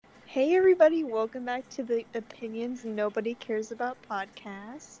Hey everybody, welcome back to the Opinions Nobody Cares About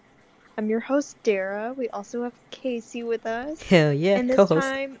podcast. I'm your host Dara. We also have Casey with us. Hell yeah, And this co-host.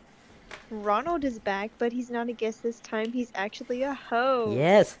 time Ronald is back, but he's not a guest this time. He's actually a host.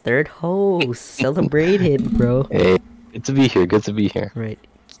 Yes, third host. Celebrated, bro. Hey, good to be here. Good to be here. Right.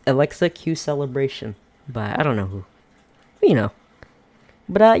 Alexa Q celebration. By I don't know who. You know.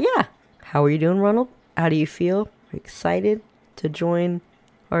 But yeah. How are you doing, Ronald? How do you feel? Are you excited to join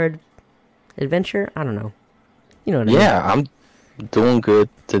our adventure? I don't know. You know what I mean? Yeah, I'm doing good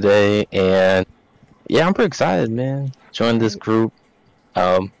today, and yeah, I'm pretty excited, man. Join this group.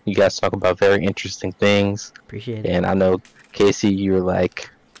 You guys talk about very interesting things, Appreciate it. and I know Casey, you're like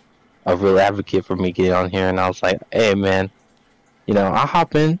a real advocate for me getting on here, and I was like, hey, man, I'll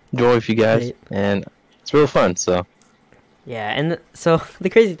hop in, join with you guys, Right. and it's real fun. So Yeah, and so the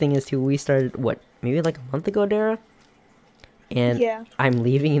crazy thing is too, we started maybe like a month ago, Dara? And Yeah. I'm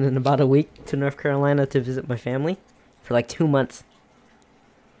leaving in about a week to North Carolina to visit my family for like 2 months.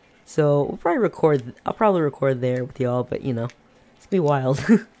 So I'll probably record there with y'all, but it's gonna be wild.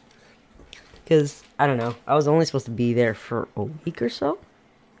 Because, I don't know, I was only supposed to be there for a week or so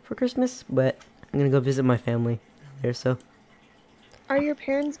for Christmas, but I'm gonna go visit my family there, so. Are your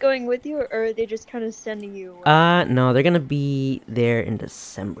parents going with you, or are they just kind of sending you away? No, they're gonna be there in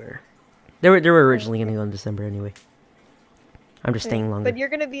December. They were originally gonna go in December anyway. I'm just staying longer. But you're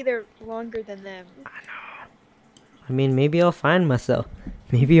gonna be there longer than them. I mean, maybe I'll find myself.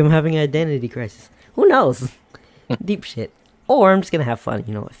 Maybe I'm having an identity crisis. Who knows? Deep shit. Or I'm just gonna have fun,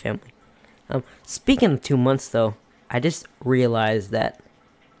 with family. Speaking of 2 months, though, I just realized that,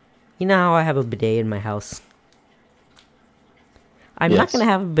 how I have a bidet in my house? I'm not Yes. gonna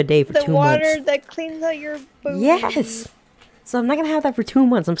have a bidet for The 2 water months. that cleans out your booty. Yes! So I'm not gonna have that for 2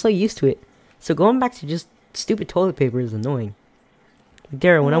 months. I'm so used to it. So going back to just stupid toilet paper is annoying.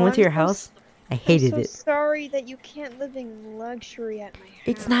 Dara, when I Oh, went to I'm your so house, I hated I'm so it. sorry that you can't live in luxury at my house.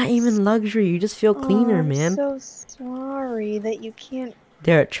 It's not even luxury. You just feel cleaner, I'm man. so sorry that you can't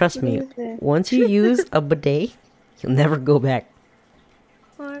Dara, trust me. live there. Once you use a bidet, you'll never go back.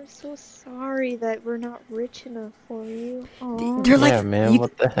 I'm so sorry that we're not rich enough for you. Aw. They're like, yeah, man,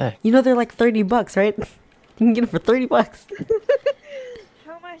 what the heck? they're like $30, right? You can get them for $30.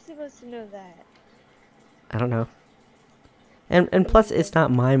 How am I supposed to know that? I don't know. And plus, it's not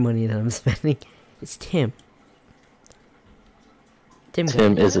my money that I'm spending. It's Tim. Tim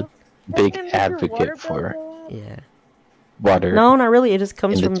Tim is a Doesn't big it make your water advocate bill for go up? Yeah. water. No, not really. It just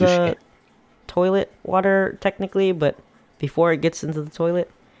comes in the from douche. the toilet water, technically, but before it gets into the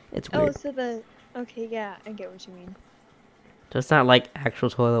toilet, it's Oh, weird. so okay, yeah, I get what you mean. So it's not like actual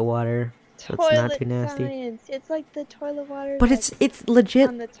toilet water, so it's not too nasty. Science. It's like the toilet water. But that's it's legit.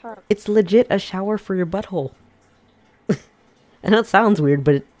 on the top. It's legit a shower for your butthole. I know it sounds weird,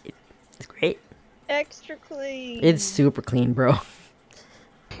 but it's great. Extra clean. It's super clean, bro.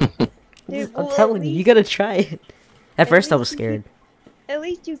 Dude, I'm well, telling you, you gotta try it. At first, I was least you scared. At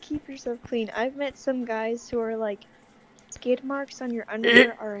least you keep yourself clean. I've met some guys who are like, skid marks on your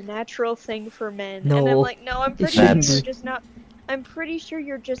underwear are a natural thing for men. And I'm No, like, no, I'm pretty shouldn't sure you're be. just not. I'm pretty sure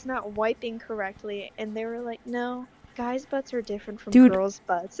you're just not wiping correctly. And they were like, no, guys' butts are different from Dude, girls'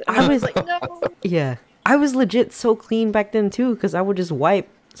 butts. And I I was was- like, no. Yeah, I was legit so clean back then too, because I would just wipe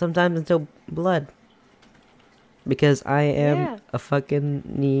sometimes until blood. Because I am Yeah. a fucking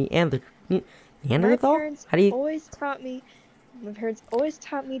My Neanderthal. parents How do you? always taught me. My parents always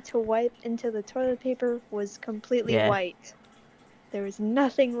taught me to wipe until the toilet paper was completely Yeah. white. There was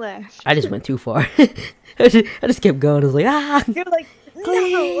nothing left. I just went too far. I just kept going. I was like, You're like, no.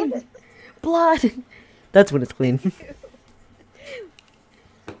 clean blood. That's when it's clean.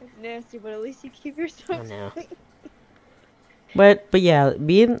 It's nasty, but at least you keep yourself I know. clean. But yeah,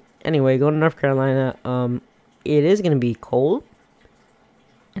 going to North Carolina, it is gonna be cold,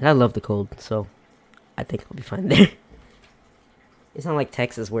 and I love the cold, so I think I'll be fine there. It's not like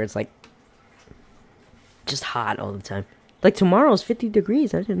Texas where it's like just hot all the time. Like tomorrow's 50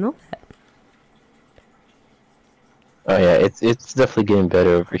 degrees. I didn't know that. Oh yeah, it's definitely getting better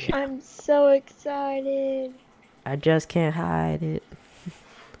over here. I'm so excited. I just can't hide it.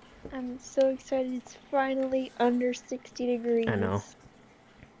 I'm so excited. It's finally under 60 degrees. I know.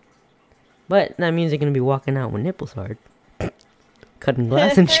 But that means you're gonna be walking out with nipples hard, cutting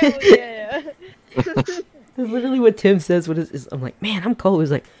glass and Hell shit. yeah. That's literally what Tim says. I'm like, man, I'm cold.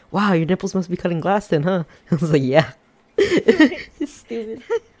 He's like, wow, your nipples must be cutting glass then, huh? I was like, yeah. It's stupid.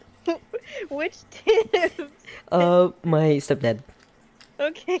 Which Tim? My stepdad.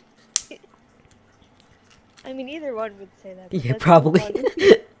 Okay. I mean, either one would say that. but Yeah, that's probably. funny.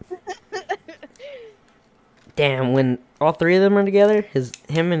 Damn, when all three of them are together,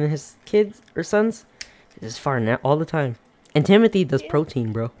 him and his kids or sons, is farting out all the time. And Timothy does Yeah.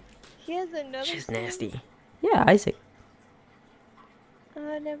 protein, bro. He has another. She's son? nasty. Yeah, Isaac.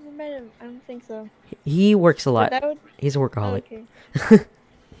 I never met him. I don't think so. He works a But lot. that would. He's a Oh, workaholic. okay.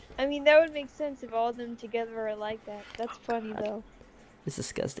 I mean, that would make sense if all of them together are like that. That's funny though. It's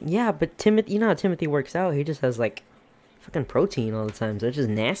disgusting. Yeah, but Timothy, you know how Timothy works out? He just has like fucking protein all the time, so it's just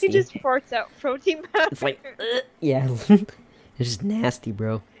nasty. He just farts out protein powder. It's like, yeah, it's just nasty,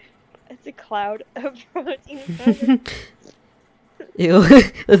 bro. It's a cloud of protein powder. Ew,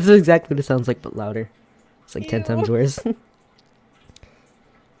 that's exactly what it sounds like, but louder. It's like 10 times Ew. worse.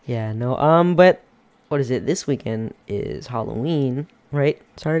 Yeah, no, but what is it? This weekend is Halloween, right?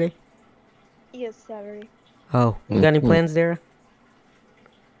 Saturday? Yes, Saturday. Oh, you got any Mhm. plans, Dara?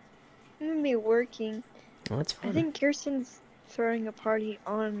 I'm gonna be working. Oh, that's fun. I think Kirsten's throwing a party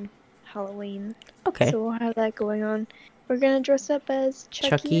on Halloween. Okay. So we'll have that going on. We're gonna dress up as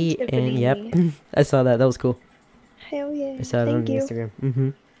Chucky, And yep, Tiffany. I saw that. That was cool. Hell yeah. I saw it on Thank you. Instagram. Mm-hmm.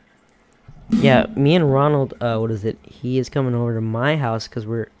 Yeah, me and Ronald, what is it? He is coming over to my house because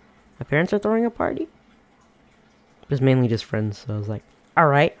my parents are throwing a party. It was mainly just friends, so I was like, all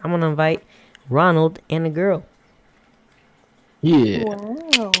right, I'm gonna invite Ronald and a girl. Yeah.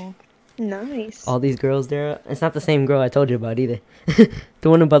 Wow. Nice. All these girls there. It's not the same girl I told you about either. The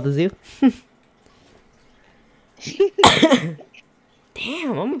one about the zoo.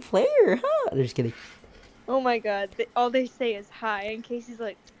 Damn, I'm a player, huh? I'm just kidding. Oh my god. All they say is hi, and Casey's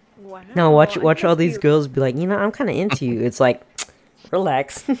like, wow. No, watch I all love these you. girls be like, you know, I'm kind of into you. It's like,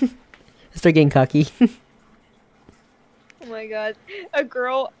 relax. Start getting cocky. Oh my god. A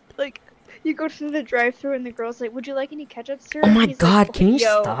girl, like, you go through the drive-thru and the girl's like, would you like any ketchup, sir? Oh my He's like, god, can you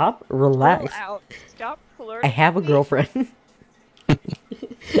 "Yo, stop? chill Relax. out. Stop flirting. I have a with me." girlfriend.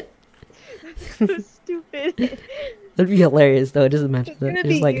 So stupid. That'd be hilarious though. Just imagine It's that. gonna Just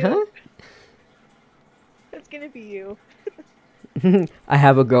be like, you. That's gonna be you. huh? I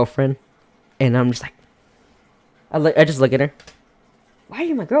have a girlfriend, and I'm just like, I just look at her. Why are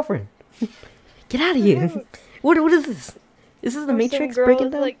you my girlfriend? Get out of here. know. What is this? Is this the Or Matrix some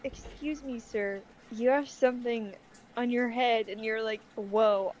breaking girl's down? like, excuse me, sir. You have something on your head, and you're like,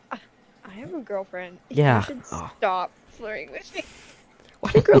 whoa. I have a girlfriend. Yeah. You should Oh. stop flirting with me.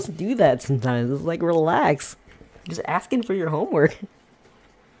 Why do girls do that sometimes? It's like, relax. Just asking for your homework.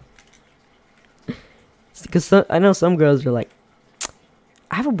 Because I know some girls are like,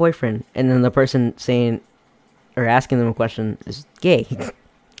 I have a boyfriend. And then the person saying or asking them a question is gay.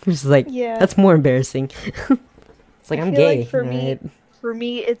 It's like, Yeah. that's more embarrassing. It's like, I I'm feel like gay. for me- right? For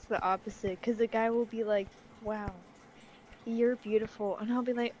me, it's the opposite. Because the guy will be like, wow, you're beautiful. And I'll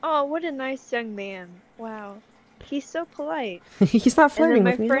be like, oh, what a nice young man. Wow. He's so polite. He's not And flirting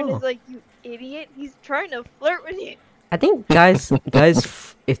then with my me friend at all. is like, you idiot. He's trying to flirt with you. I think guys,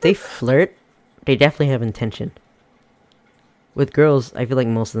 if they flirt, they definitely have intention. With girls, I feel like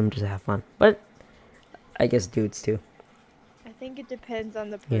most of them just have fun. But I guess dudes too. I think it depends on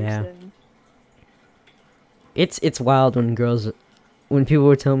the Yeah. person. It's wild when people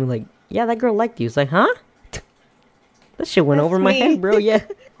were telling me like, yeah, that girl liked you. It's like, huh? That shit went That's over my me. head, bro. Yeah.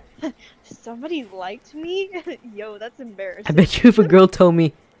 Somebody liked me? Yo, that's embarrassing. I bet you if a girl told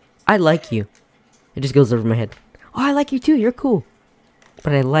me, I like you, it just goes over my head. Oh, I like you too. You're cool.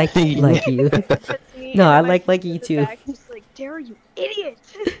 But I like you. That's me, No, and I my like friends you in the too. back just like, Dara, you idiot!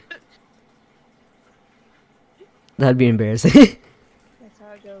 That'd be embarrassing. That's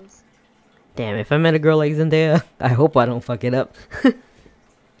how it goes. Damn, if I met a girl like Zendaya, I hope I don't fuck it up.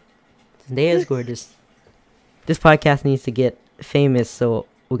 Zendaya's gorgeous. This podcast needs to get famous, so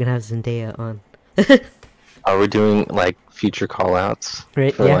we can have Zendaya on. Are we doing like future call outs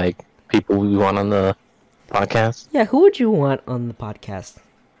Right, for yeah. like people we want on the podcast? Yeah, who would you want on the podcast?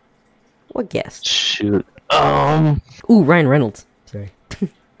 What guest? Shoot. Ooh, Ryan Reynolds. Sorry.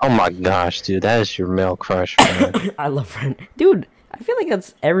 Oh my gosh, dude, that is your male crush, man. I love Ryan. Dude, I feel like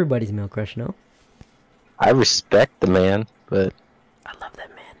that's everybody's male crush, no? I respect the man, but I love that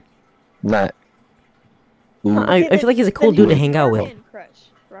man. not. Ooh, I feel like he's a cool dude to hang out with. Man crush,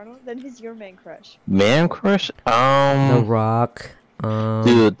 Ronald. Then who's your man crush? man crush? The Rock.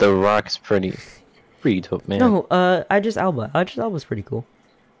 Dude, The Rock's pretty dope, man. No, Idris Elba. Idris Elba's pretty cool.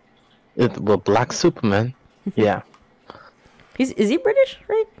 Well, Black Superman. Yeah, Is he British,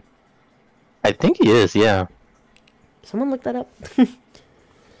 right? I think he is. Yeah, Someone look that up.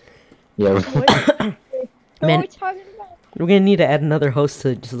 yeah. What? What are Man. we talking about? We're gonna need to add another host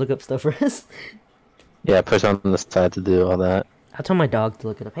to just look up stuff for us. Yeah, push on the side to do all that. I'll tell my dog to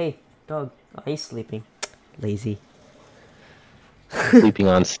look it up. Hey, dog. Oh, he's sleeping. Lazy. Sleeping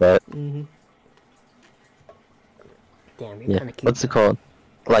on set. Hmm Damn, you're Yeah. kind of cute. What's it called?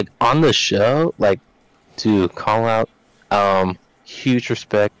 Like on the show, like to call out huge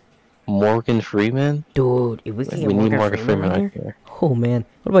respect Morgan Freeman. Dude, if we can Like, get we need Morgan Morgan Freeman Freeman on right here. here. Oh man,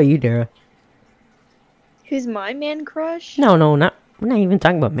 what about you, Dara? Who's my man crush? No, not. We're not even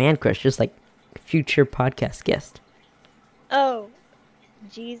talking about man crush. Just like future podcast guest. Oh,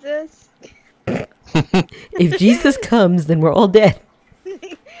 Jesus. If Jesus comes, then we're all dead.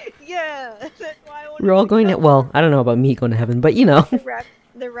 Yeah, that's why I want. We're all going to. Well, I don't know about me going to heaven, but you know,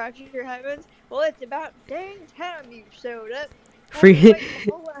 the rapture happens. Well, it's about dang time you showed up. free.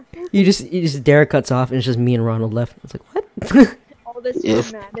 All You just Dara cuts off, and it's just me and Ronald left. It's like what? all this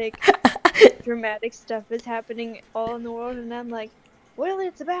Yes. dramatic stuff is happening all in the world, and I'm like, well,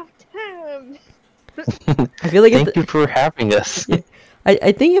 it's about time. I feel like if Thank you for having us. Yeah.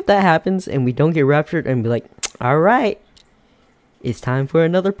 I think if that happens and we don't get raptured and be like, all right, it's time for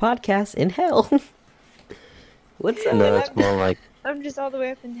another podcast in hell. What's up? No, it's more like I'm just all the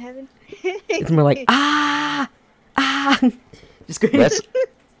way up in heaven. It's more like ah. Just great. that's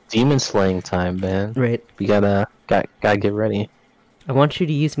demon slaying time, man. Right. We gotta get ready. I want you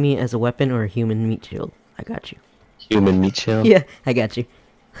to use me as a weapon or a human meat shield. I got you. Human meat shield. Yeah, I got you.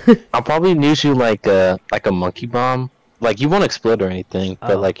 I'll probably use you like a monkey bomb. Like you won't explode or anything,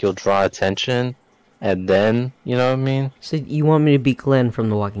 but Oh. like you'll draw attention, and then you know what I mean. So you want me to be Glenn from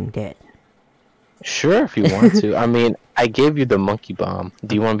The Walking Dead? Sure, if you want to. I mean, I gave you the monkey bomb.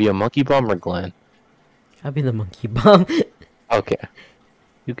 Do you want to be a monkey bomb or Glenn? I'll be the monkey bomb. Okay,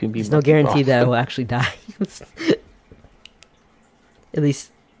 you can be. There's no monkey guarantee bomb. that I will actually die. At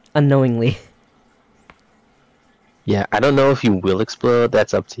least unknowingly. Yeah, I don't know if you will explode.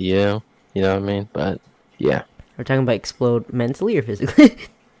 That's up to you. You know what I mean? But yeah, We're talking about explode mentally or physically?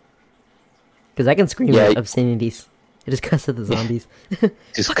 Because I can scream Yeah, at obscenities. I just cuss at the zombies.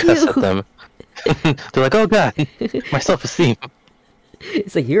 just Fuck cuss you. at them. They're like, "Oh God, my self-esteem."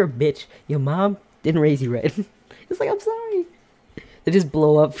 It's like, you're a bitch. Your mom didn't raise you right. It's like, I'm sorry. They just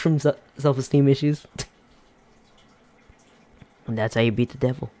blow up from self-esteem issues. And that's how you beat the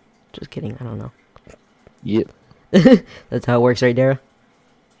devil. Just kidding, I don't know. Yep. That's how it works, right, Dara?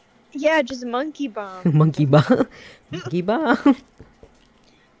 Yeah, just monkey bomb. Monkey bomb. Monkey bomb.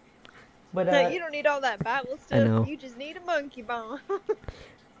 But, No, you don't need all that Bible stuff. know. You just need a monkey bomb.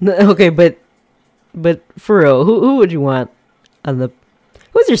 no, okay, but for real, who would you want on the...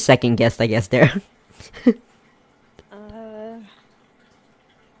 Who's your second guest, I guess, Dara?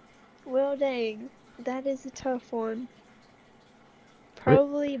 Well, dang, that is a tough one.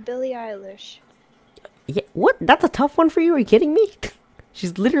 Probably Billie Eilish. Yeah, what? That's a tough one for you? Are you kidding me?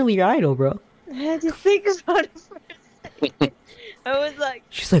 She's literally your idol, bro. I had to think about it for a second. I was like,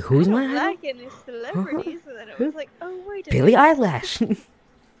 She's like, who's I my don't idol? like any celebrities, and then I was like, oh wait, a Billie minute. Eyelash.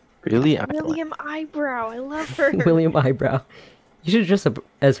 Really? I William Eyebrow. I love her. William Eyebrow. You should dress up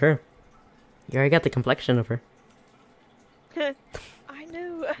as her. You already got the complexion of her. I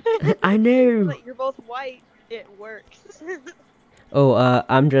know. I know. Like, you're both white. It works. Oh,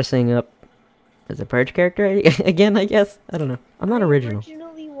 I'm dressing up as a Purge character again, I guess. I don't know. I'm not I original.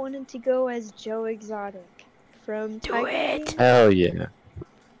 originally wanted to go as Joe Exotic from Do Tiger it! King. Hell yeah.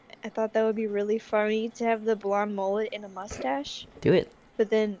 I thought that would be really funny to have the blonde mullet and a mustache. Do it. But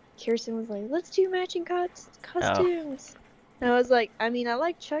then Kirsten was like, let's do matching costumes. And I was like, I mean, I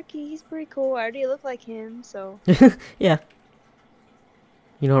like Chucky. He's pretty cool. I already look like him, so. Yeah.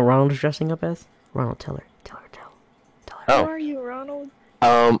 You know what Ronald's dressing up as? Ronald, tell her. Tell her. Oh. Who are you, Ronald?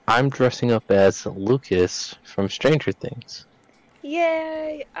 I'm dressing up as Lucas from Stranger Things.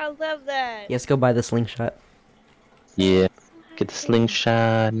 Yay! I love that. Yes, go buy the slingshot. Yeah. Get the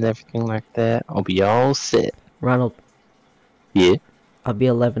slingshot and everything like that. I'll be all set. Ronald, Yeah. I'll be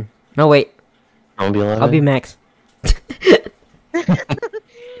 11. No, wait. I'll be 11. I'll be Max.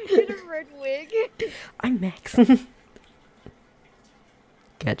 Get a red wig. I'm Max.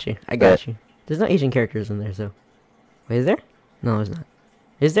 Got you. I got you. There's no Asian characters in there, so. Wait, is there? No, there's not.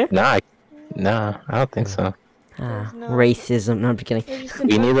 Is there? Nah, I don't think so. Ah, There's no- racism. No, I'm just kidding. There's just We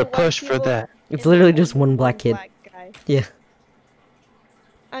bunch need a of white push for people that. It's and literally then just one only black kid. black guy. Yeah.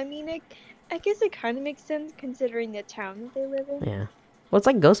 I mean, I guess it kind of makes sense considering the town that they live in. Yeah. Well, it's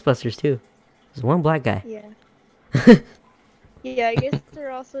like Ghostbusters, too. There's one black guy. Yeah. Yeah, I guess they're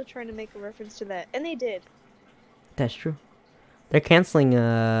also trying to make a reference to that, and they did. That's true. They're canceling,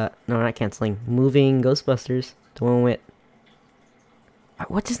 no, not canceling. Moving Ghostbusters. The one with...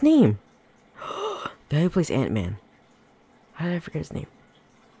 What's his name? The guy who plays Ant-Man. How did I forget his name?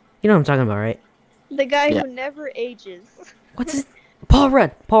 You know what I'm talking about, right? The guy Yeah. who never ages. What's his... Paul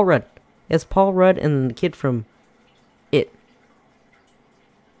Rudd! Paul Rudd. It's Paul Rudd and the kid from It.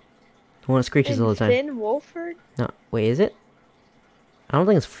 The one that screeches And all the time. Finn Wolfhard? No, wait, is it? I don't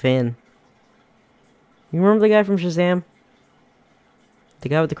think it's Finn. You remember the guy from Shazam? The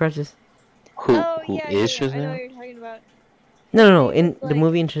guy with the crutches? Who Oh, who yeah, is yeah, yeah. I know Shazam? what you're talking about. No. He In was the like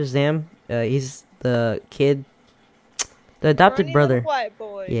movie in Shazam, he's the kid, the adopted scrawny brother. little white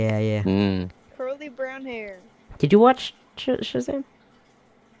boy. Yeah, yeah. Mm. Curly brown hair. Did you watch Shazam?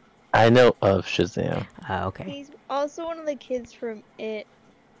 I know of Shazam. Ah, okay. He's also one of the kids from It.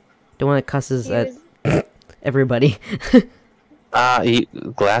 The one that cusses He at was everybody. He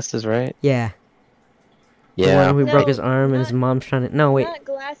glasses, right? Yeah. The Yeah. one who broke his No, arm and his not- mom's trying to. No, wait. not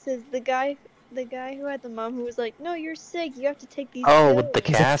glasses. The guy who had the mom who was like, "No, you're sick. You have to take these." Oh, with the pills."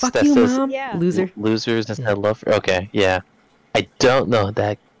 He's like, cast fuck that you, says mom. Yeah. Loser. losers instead Yeah. of love. Okay, yeah. I don't know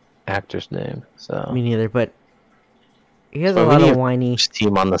that actor's name, so Me neither, but he has So a we lot need of whiny. just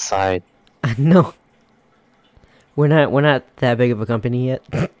team on the side. No. We're not that big of a company yet.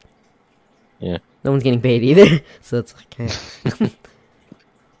 Yeah. No one's getting paid either, so it's like. eh.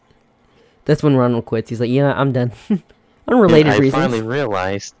 That's when Ronald quits. He's like, "Yeah, I'm done." Unrelated I reasons. finally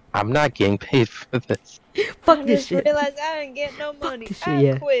realized I'm not getting paid for this. Fuck I this just shit. realized I didn't get no money. this shit, I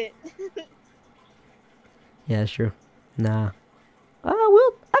yeah. quit. Yeah, that's true. Nah.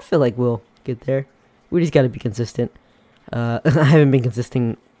 I feel like we'll get there. We just gotta be consistent. I haven't been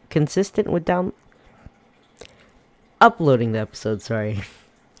consistent with uploading the episode, sorry.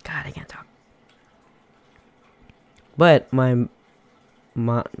 God, I can't talk. But my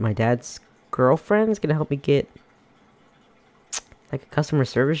dad's girlfriend's gonna help me get like a customer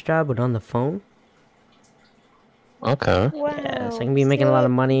service job, but on the phone. Okay. Wow. Yeah, so I can be making a lot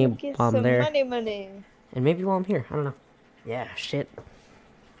of money get while I'm some there. Money. And maybe while I'm here, I don't know. Yeah, shit.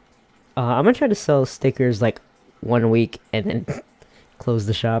 I'm gonna try to sell stickers like 1 week and then close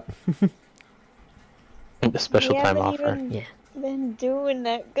the shop. A special We time haven't offer. even Yeah. been doing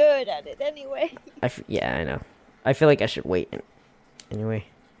that good at it anyway. Yeah, I know. I feel like I should wait. Anyway.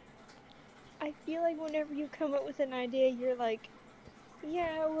 I feel like whenever you come up with an idea, you're like,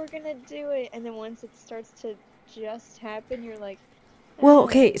 yeah, we're gonna do it. And then once it starts to just happen, you're like, Well, "Oh,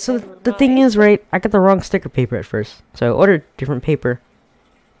 okay, so never the thing mind." is, right, I got the wrong sticker paper at first. So I ordered different paper,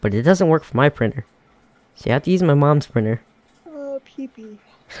 but it doesn't work for my printer. So you have to use my mom's printer. Oh, pee-pee.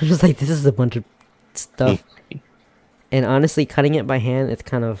 I'm just like, this is a bunch of stuff. And honestly, cutting it by hand, it's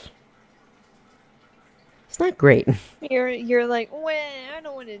kind of... It's not great. You're like, well, I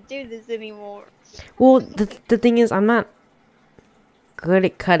don't want to do this anymore. Well, the thing is, I'm not good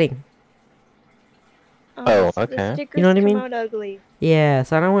at cutting. Oh, So okay. The stickers You know what I come mean? out ugly. Yeah,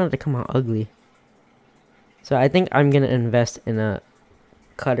 so I don't want it to come out ugly. So I think I'm gonna invest in a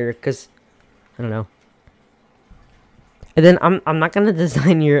cutter, cause I don't know. And then I'm not gonna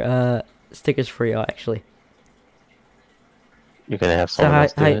design your stickers for y'all actually. You're gonna have So someone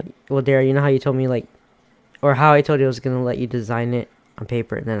else do how it. well, Dara, you know how you told me like, or how I told you I was gonna let you design it on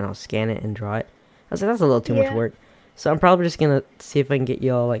paper and then I'll scan it and draw it. I was like, that's a little too much Yeah. work. So I'm probably just gonna see if I can get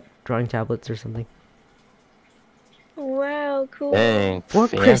y'all like drawing tablets or something Wow, cool. Dang, for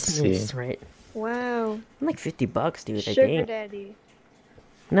fancy. Christmas, right? Wow. I'm like $50, dude. I Sugar think. daddy.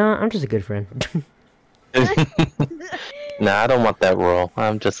 No, I'm just a good friend. Nah, I don't want that role.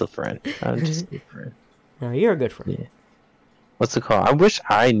 I'm just a friend. I'm just a friend. No, you're a good friend. Yeah. What's it called? I wish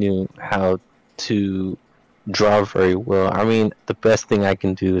I knew how to draw very well. I mean, the best thing I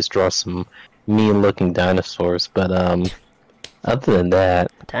can do is draw some mean-looking dinosaurs, but other than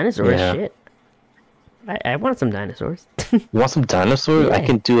that, Dinosaurs, Yeah. shit. I want some dinosaurs. you want some dinosaurs? I Yeah.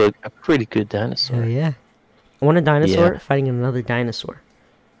 can do a pretty good dinosaur. yeah. I want a dinosaur Yeah. fighting another dinosaur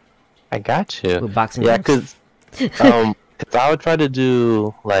I got you. with boxing Yeah, gloves. because if I would try to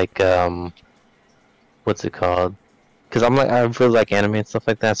do like what's it called? Because I'm like I really like anime and stuff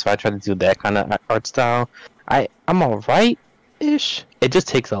like that, so I try to do that kind of art style. I'm alright ish. It just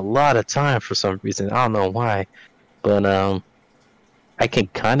takes a lot of time for some reason. I don't know why, but I can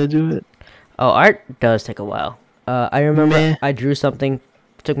kind of do it. Oh, art does take a while. I remember Meh. I drew something.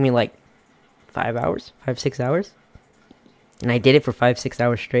 It took me like 5 hours, 6 hours, and I did it for 5-6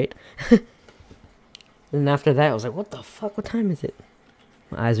 hours straight. And after that, I was like, "What the fuck? What time is it?"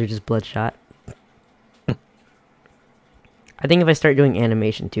 My eyes are just bloodshot. I think if I start doing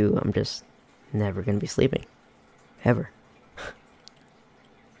animation too, I'm just never gonna be sleeping, ever.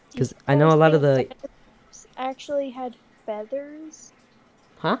 Because I know a lot of the Dinosaurs actually had feathers.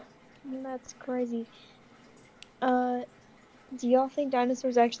 huh. That's crazy. Do y'all think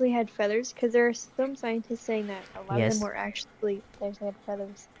dinosaurs actually had feathers? Because there are some scientists saying that a lot of Yes. them were actually they had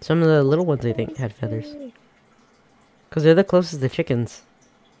feathers. Some of the little ones I think had feathers, because they're the closest to chickens.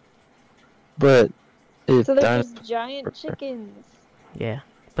 But if So they're dinosaurs just giant chickens. Yeah,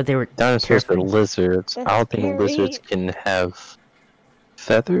 But they were Dinosaurs are terrifying. lizards. I That's don't think lizards scary. can have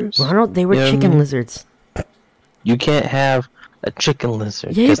feathers. Well, I don't. They were You know what I chicken mean? lizards. You can't have a chicken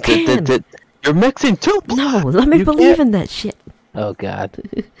lizard. Yeah, you 'cause can. you're mixing two. No, let me You believe can't- in that shit. Oh god.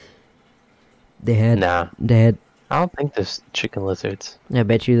 Dad, Nah. Dad, I don't think there's chicken lizards. I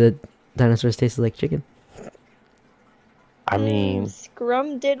bet you that dinosaurs tasted like chicken. I mean,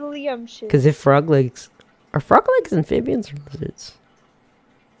 Scrum diddly shit. Because if frog legs are frog legs amphibians or lizards?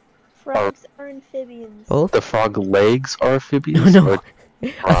 Frogs are amphibians. Both. the frog legs are No, amphibians. no. Or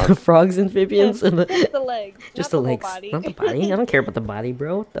Are the frog? frogs amphibians? And Just the legs. just not the whole legs, body. not the body. I don't care about the body,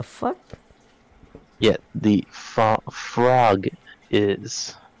 bro. What the fuck? Yeah, the frog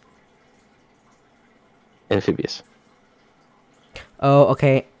is amphibious. Oh,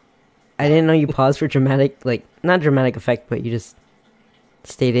 okay. I didn't know you paused for dramatic, like, not dramatic effect, but you just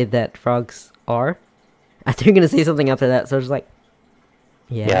stated that frogs are. I thought you were gonna say something after that, so I was like,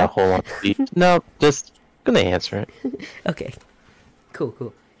 yeah. Yeah, hold on. No, just gonna answer it. Okay. Cool,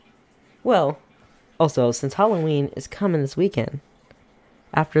 cool. Well, also, since Halloween is coming this weekend,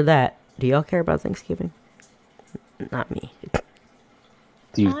 after that, do y'all care about Thanksgiving? Not me.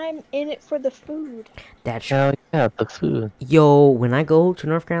 Do you? I'm in it for the food. That's Hell yeah, the food. Yo, when I go to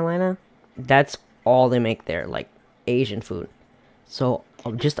North Carolina, that's all they make there, like Asian food. So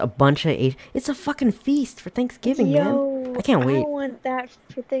just a bunch of Asian. It's a fucking feast for Thanksgiving, man. Yo, I can't wait. I want that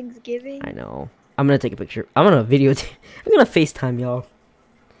for Thanksgiving. I know. I'm gonna take a picture. I'm gonna videotape. I'm gonna FaceTime y'all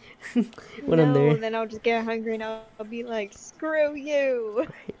when I'm there. Then I'll just get hungry and I'll be like, screw you.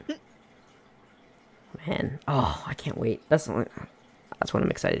 Man, oh, I can't wait. That's what I'm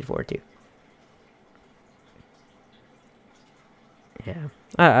excited for too. Yeah,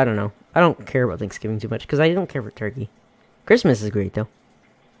 I don't know. I don't care about Thanksgiving too much because I don't care for turkey. Christmas is great though,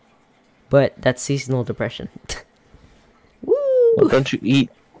 but that's seasonal depression. Woo! Well, don't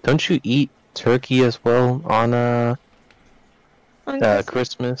you eat turkey as well on On Christmas.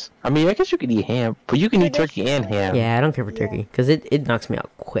 Christmas? I mean, I guess you could eat ham, but you can eat turkey and ham. Yeah, I don't care for Yeah. turkey because it knocks me out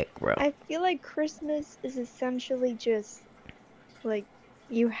quick, bro. I feel like Christmas is essentially just like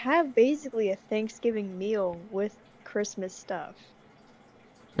you have basically a Thanksgiving meal with Christmas stuff.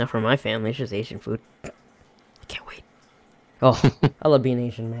 Not for my family. It's just Asian food. I can't wait. Oh, I love being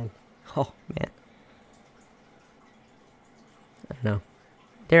Asian, man. Oh man. I don't know.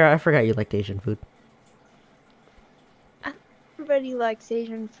 Dara, I forgot you liked Asian food. Everybody likes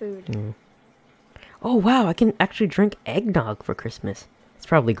Asian food. Oh wow, I can actually drink eggnog for Christmas. It's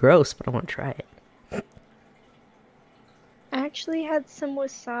probably gross, but I want to try it. I actually had some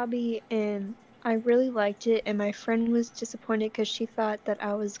wasabi and I really liked it, and my friend was disappointed because she thought that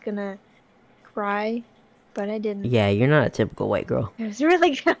I was gonna cry, but I didn't. Yeah, you're not a typical white girl. It was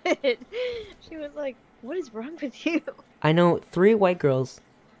really good. She was like, "What is wrong with you?" I know 3 white girls,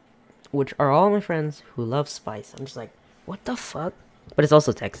 which are all my friends, who love spice. I'm just like, what the fuck? But it's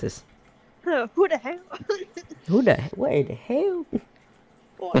also Texas. Who the hell? Who the where the hell?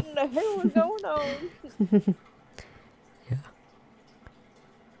 What in the hell is going on? Yeah.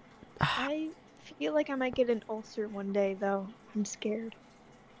 I feel like I might get an ulcer one day, though. I'm scared.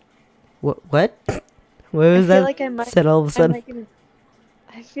 What? What was feel that like I might- said all of a I sudden? might get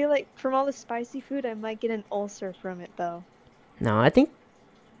I feel like from all the spicy food, I might get an ulcer from it, though. No, I think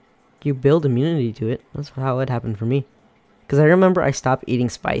you build immunity to it. That's how it happened for me. Because I remember I stopped eating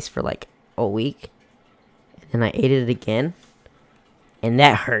spice for like a week. And I ate it again. And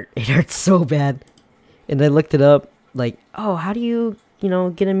that hurt. It hurt so bad. And I looked it up. Like, oh, how do you,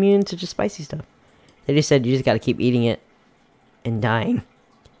 get immune to just spicy stuff? They just said you just got to keep eating it and dying.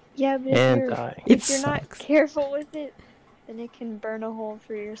 Yeah, but And if you're, die. It if you're not sucks. careful with it, then it can burn a hole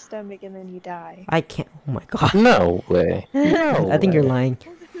through your stomach and then you die. I can't. Oh my god. No way. No I think you're way. lying.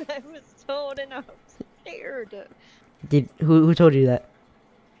 I was told and I was scared. Who told you that?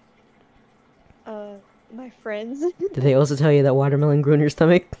 My friends? Did they also tell you that watermelon grew in your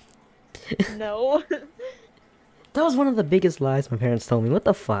stomach? No. That was one of the biggest lies my parents told me. What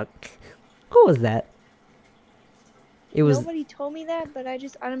the fuck? What was that? It was Nobody told me that, but I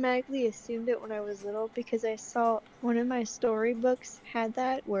just automatically assumed it when I was little because I saw one of my storybooks had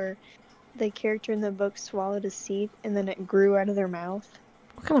that where the character in the book swallowed a seed and then it grew out of their mouth.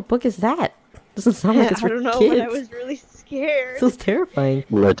 what kind of book is that? Doesn't sound like it's for I don't know, kids. but I was really scared. Feels terrifying.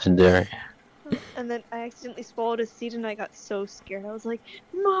 Legendary. And then I accidentally swallowed a seed and I got so scared. I was like,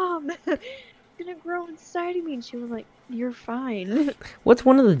 "Mom, it's gonna grow inside of me." And she was like, "You're fine." What's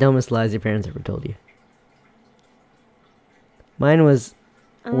one of the dumbest lies your parents ever told you? Mine was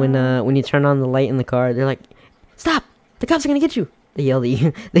when you turn on the light in the car, they're like, "Stop! The cops are gonna get you!" They yell at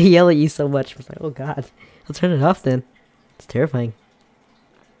you. They yell at you so much. I was like, "Oh God, I'll turn it off then." It's terrifying.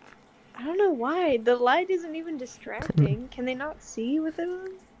 I don't know why. The light isn't even distracting. Can they not see with it on?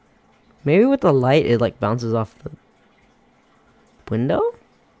 Maybe with the light, it like bounces off the window.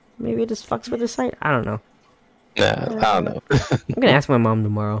 Maybe it just fucks with the sight. I don't know. Nah, I don't know. I'm gonna ask my mom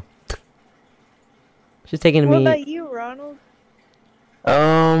tomorrow. She's taking What me. about you, Ronald?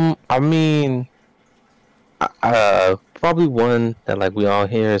 I mean, probably one that like we all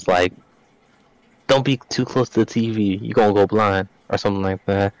hear is like, don't be too close to the TV. You're gonna go blind or something like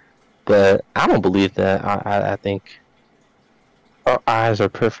that. But I don't believe that. I think our eyes are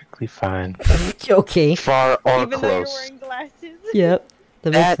perfectly fine, Okay. far or Even though you're close. wearing glasses. Yep. That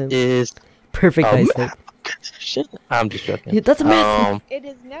makes That sense. is Perfect a eyesight. medical condition. I'm just joking. Yeah, that's a massive. It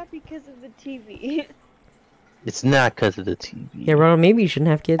is not because of the TV. It's not because of the TV. Yeah, Ronald, maybe you shouldn't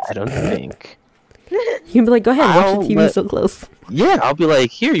have kids. I don't think. You'd be like, go ahead, watch I'll the TV let- so close. Yeah, I'll be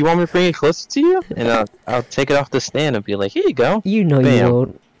like, here, you want me to bring it closer to you? And I'll take it off the stand and be like, here you go. You know Bam. you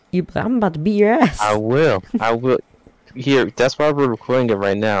won't. You, be like, I'm about to beat your ass. I will. I will. Here, that's why we're recording it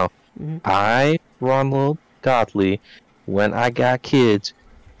right now. Mhm. I, Ronald Godley, when I got kids,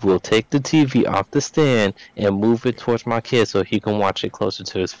 will take the TV off the stand and move it towards my kid so he can watch it closer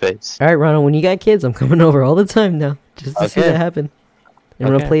to his face. All right, Ronald, when you got kids, I'm coming over all the time now just to see Okay. that happen. I'm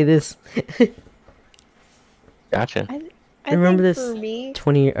gonna Okay. play this. Gotcha. I Remember think this for me,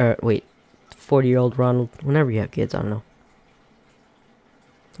 40-year-old Ronald. Whenever you have kids, I don't know.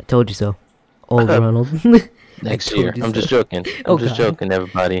 I told you so. Old Uh, Ronald. Next told year. you I'm so. just joking. Oh, I'm just God. joking,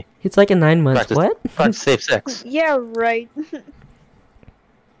 everybody. It's like a 9 months. Practice- What? Practice safe sex. yeah, right.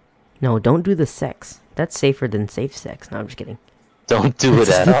 No, don't do the sex. That's safer than safe sex. No, I'm just kidding. Don't do it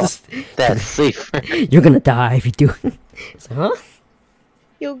at all. That's safer. You're gonna die if you do it. It's like, huh?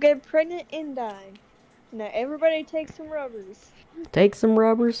 You'll get pregnant and die. Now everybody take some rubbers. Take some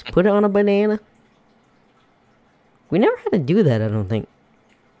rubbers, put it on a banana. We never had to do that, I don't think.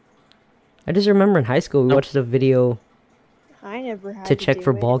 I just remember in high school we Nope. watched a video I never had to check do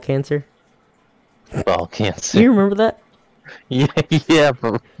for it. ball cancer. Ball Do cancer. you remember that? Yeah, yeah,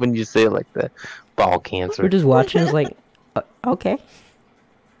 but when you say it like that. Ball cancer. We're just watching. It's like, okay.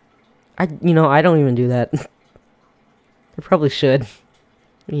 I don't even do that. I probably should.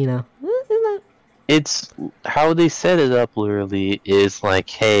 You know. It's how they set it up literally is like,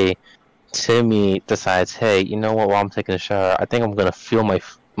 hey, Timmy decides, hey, you know what, while I'm taking a shower, I think I'm gonna feel my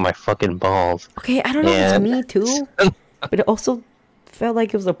fucking balls. Okay, I don't know if And- it's me too, but it also felt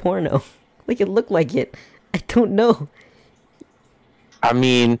like it was a porno. Like it looked like it. I don't know. I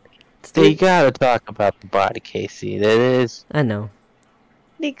mean, they gotta talk about the body, Casey. That is I know.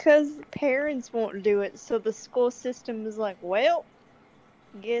 Because parents won't do it, so the school system is like, well,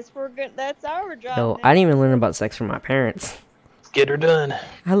 guess we're good. That's our job. No, now." I didn't even learn about sex from my parents. get her done.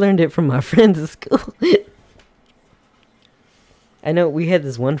 I learned it from my friends at school. I know we had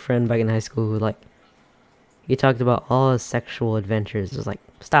this one friend back in high school who he talked about all his sexual adventures. It was like,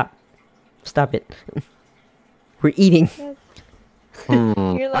 stop it. We're eating.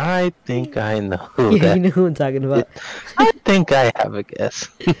 You're like, I think I know Yeah, you that. know who I'm talking about. I think I have a guess.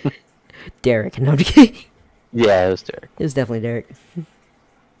 Derek. No, I'm just kidding. Yeah, it was Derek. It was definitely Derek.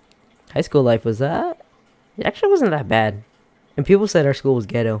 High school life was it actually wasn't that bad. And people said our school was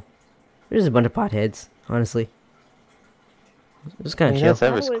ghetto. There's a bunch of potheads, honestly. It was kind of Yeah, chill. that's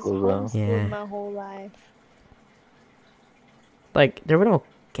every I was school, though. homeschooled Yeah. my whole life. Like, there were no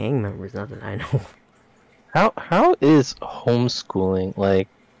gang members, not that I know. How is homeschooling like?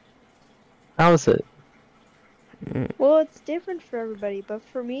 How is it? Well, it's different for everybody, but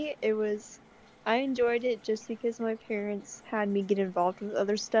for me, I enjoyed it just because my parents had me get involved with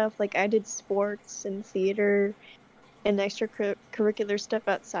other stuff. Like, I did sports and theater and extracurricular stuff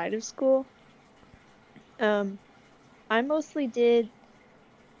outside of school. I mostly did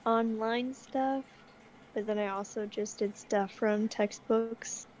online stuff, but then I also just did stuff from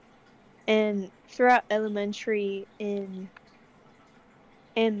textbooks. And throughout elementary and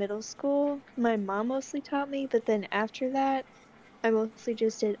middle school, my mom mostly taught me, but then after that, I mostly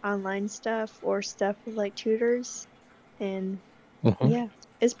just did online stuff or stuff with like tutors. And Mhm. yeah,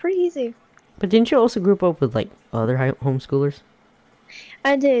 it's pretty easy. But didn't you also group up with, other homeschoolers?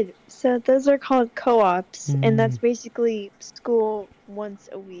 I did. So those are called co-ops, and that's Mm. basically school once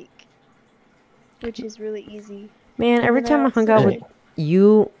a week, which is really easy. Man, And every then I time I hung out also- with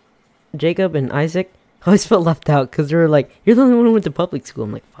you, Jacob, and Isaac, I always felt left out because they were like, you're the only one who went to public school.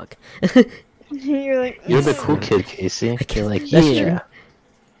 I'm like, fuck. You're like, You're the "Mm." cool kid, Casey. You're like, That's yeah. true.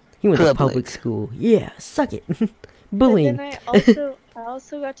 He went to Public. public school. Yeah, suck it. But Bullying. then I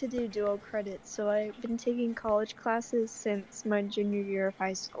also got to do dual credits, so I've been taking college classes since my junior year of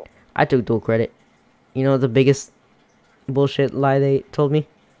high school. I took dual credit. You know the biggest bullshit lie they told me?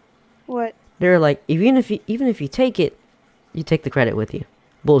 What? They're like, even if you take it, you take the credit with you.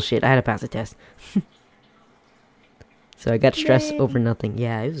 Bullshit. I had to pass a test. So I got stressed over Dang. nothing.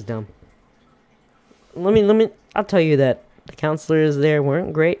 Yeah, it was dumb. I'll tell you that the counselors there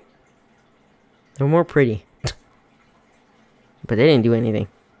weren't great. They were more pretty. But they didn't do anything.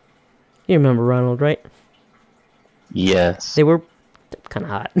 You remember Ronald, right? Yes. They were kind of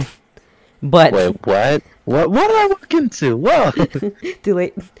hot. But Wait, what? What did I walk into? Whoa! too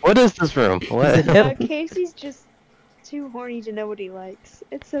late. What is this room? What? Yep. Casey's just too horny to know what he likes.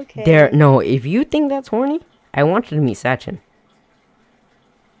 It's okay. No, if you think that's horny, I want you to meet Sachin.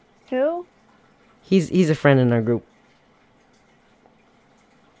 Who? He's a friend in our group.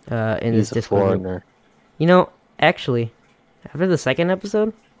 In He's this a Discord group. foreigner. You know, actually, after the second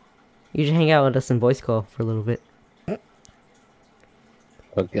episode, you should hang out with us in voice call for a little bit.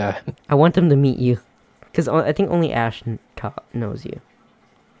 Oh god. I want them to meet you, because I think only Ash knows you.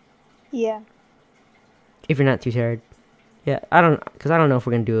 Yeah. If you're not too tired. Yeah, I don't know if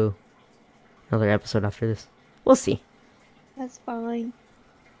we're gonna do another episode after this. We'll see. That's fine.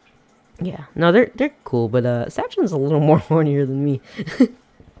 Yeah, no, they're cool, but Sachin's a little more hornier than me.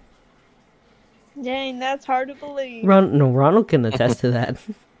 Dang, that's hard to believe. Ronald can attest to that.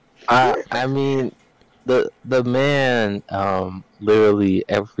 I mean, the man literally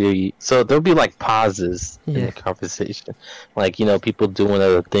so there'll be like pauses in Yeah. the conversation, like people doing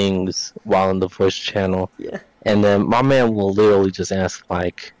other things while in the voice channel, Yeah. and then my man will literally just ask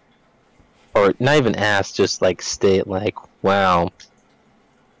like, or not even ask, just like state like, "Wow,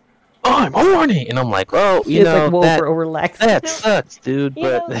 I'm horny," and I'm like, "Oh, It's like, whoa, bro, relax. that sucks, dude." You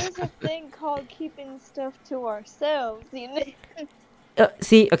know, But there's a thing called keeping stuff to ourselves, you know?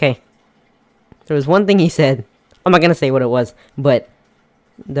 See, okay. There was one thing he said. I'm not gonna say what it was, but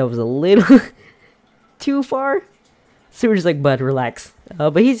that was a little too far. So we're just like, bud, relax.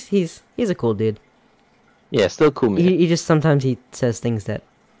 But he's a cool dude. yeah, still cool, man. He just sometimes he says things that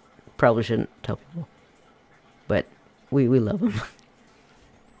probably shouldn't tell people. But we love him.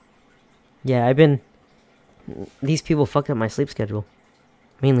 Yeah, these people fucked up my sleep schedule.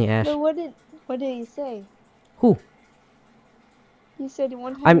 Mainly Ash. But what did he say? Who? You said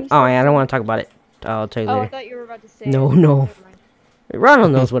one time. Oh, I don't want to talk about it. I'll tell you Oh, I later. thought you were about to say. No, it. no. Never mind.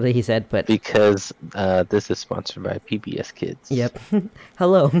 Ronald knows what he said, but Because this is sponsored by PBS Kids. yep.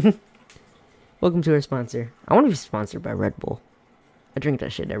 Hello. Welcome to our sponsor. I want to be sponsored by Red Bull. I drink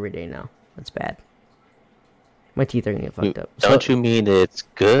that shit every day now. That's bad. My teeth are gonna get fucked up. Don't you mean it's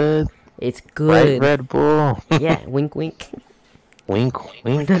good? It's Right, good. Red Bull? Yeah, wink, wink. Wink,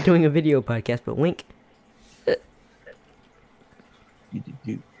 We're wink. not doing a video podcast, but wink.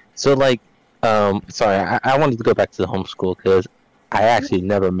 So, like, sorry, I wanted to go back to the homeschool because I actually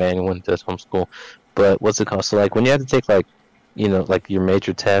never met anyone who does homeschool. But what's it called? So, like, when you have to take, like, like your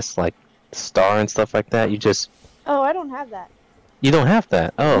major tests, like STAR and stuff like that, Oh, I don't have that. you don't have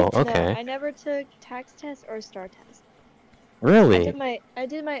that. Oh, No, okay. I never took tax test or star test. Really? I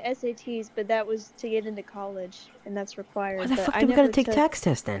did my SATs, but that was to get into college, and that's required. Why the but fuck I do we gotta never take took- tax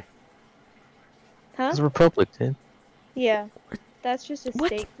test then? Huh? It's a Republic, dude. Yeah, that's just a What?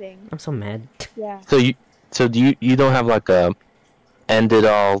 state thing. I'm so mad. Yeah. So do you don't have like a end it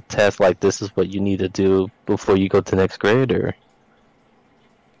all test, like this is what you need to do before you go to next grade, or?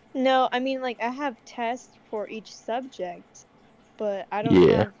 No, I mean like I have tests for each subject, but I don't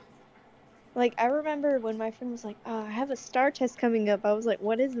Yeah. have. Like I remember when my friend was like, "Oh, I have a star test coming up." I was like,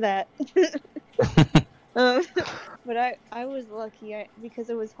 "What is that?" But I was lucky because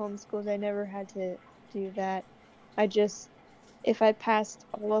it was homeschooled. I never had to do that. If I passed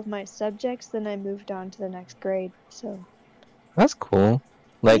all of my subjects, then I moved on to the next grade. So That's cool.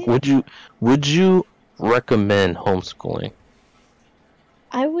 Like, Yeah. would you recommend homeschooling?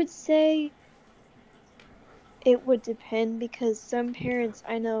 I would say it would depend because some parents,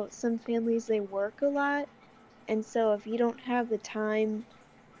 I know some families, they work a lot. And so if you don't have the time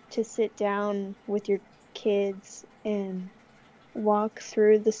to sit down with your kids and walk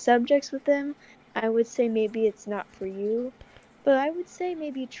through the subjects with them, I would say maybe it's not for you. But I would say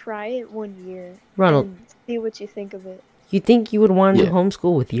maybe try it 1 year Ronald, and see what you think of it. you think you would want to Yeah. do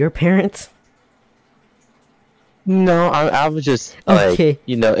homeschool with your parents? No, I would just like, Okay.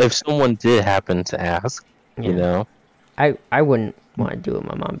 if someone did happen to ask, Yeah. I wouldn't want to do it with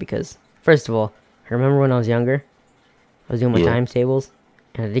my mom because, first of all, I remember when I was younger, I was doing my Yeah. times tables,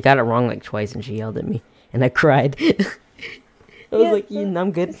 and they got it wrong like twice, and she yelled at me, and I cried. I was Yeah, like, so-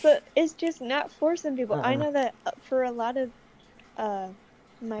 I'm good. So it's just not for some people. I Uh-uh. know that for a lot of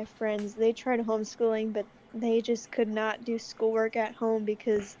my friends, they tried homeschooling, but they just could not do schoolwork at home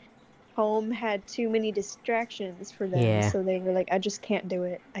because home had too many distractions for them, Yeah. so they were like, I just can't do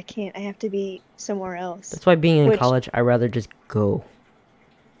it. I can't. I have to be somewhere else. That's why being in Which- college, I'd rather just go.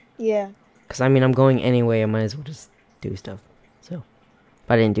 Yeah. Because, I mean, I'm going anyway. I might as well just do stuff. So,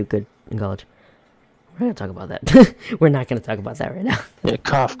 but I didn't do good in college. We're going to talk about that. We're not going to talk about that right now. Yeah,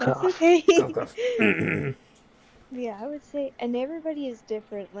 cough, That's cough. okay. Yeah, I would say, and everybody is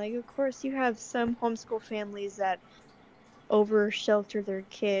different. Like, of course, you have some homeschool families that over shelter their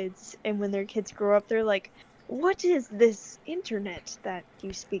kids, and when their kids grow up, they're like, "What is this internet that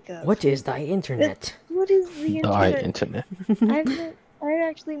you speak of? What is thy internet? What is the Die internet?" internet. I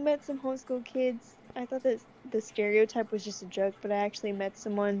actually met some homeschool kids. I thought that the stereotype was just a joke, but I actually met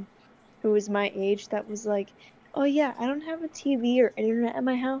someone who was my age that was like, "Oh yeah, I don't have a TV or internet at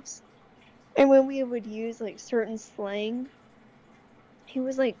my house." And when we would use like certain slang, he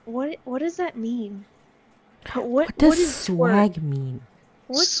was like, "What does that mean? What does is swag twerk? mean?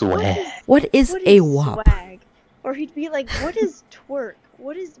 Swag. What is what a is WAP? swag?" Or he'd be like, "What is twerk?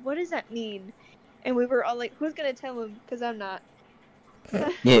 What does that mean?" And we were all like, "Who's gonna tell him? Because I'm not."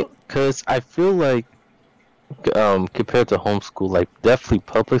 Yeah, cause I feel like, compared to homeschool, like definitely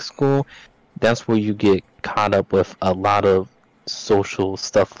public school, that's where you get caught up with a lot of social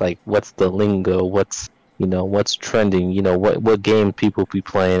stuff, like what's the lingo, what's trending, what game people be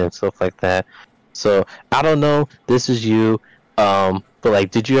playing and stuff like that. So I don't know. This is you, but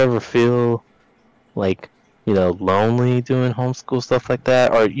like, did you ever feel like lonely doing homeschool stuff like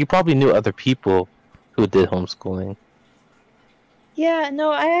that, or you probably knew other people who did homeschooling? Yeah,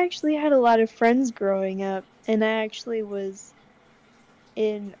 no, I actually had a lot of friends growing up, and I actually was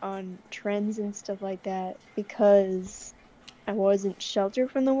in on trends and stuff like that because I wasn't sheltered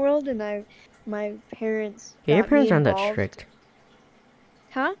from the world, and my parents Yeah, your got me parents aren't that involved. strict.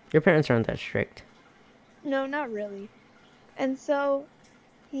 Huh? Your parents aren't that strict. No, not really. And so,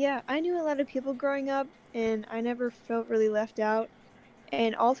 yeah, I knew a lot of people growing up, and I never felt really left out.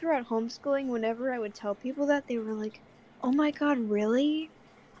 And all throughout homeschooling, whenever I would tell people that, they were like, "Oh my God, really?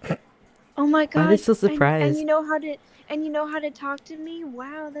 Oh my Why are they God, so surprised? and you know how to talk to me?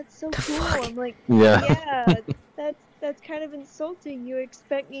 Wow, that's so The cool." fuck? I'm like, Yeah. yeah, that's kind of insulting. You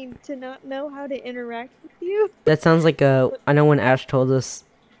expect me to not know how to interact with you? That sounds like I know when Ash told us,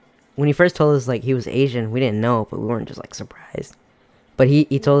 when he first told us like he was Asian, we didn't know, but we weren't just like surprised. But he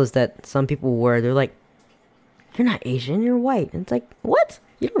told us that some people were. They're like, "You're not Asian, you're white." And it's like, what?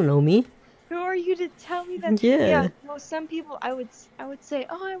 You don't know me. Who are you to tell me that? Yeah. Well, some people I would say,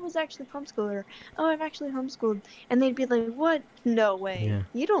 "Oh, I was actually homeschooled," or "Oh, I'm actually homeschooled," and they'd be like, "What? No way! Yeah.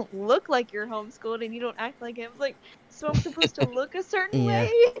 You don't look like you're homeschooled, and you don't act like it." I was like, "So I'm supposed to look a certain Yeah.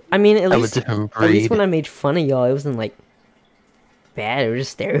 way?" I mean, at I'm a least different at least breed. when I made fun of y'all, it wasn't like bad. It was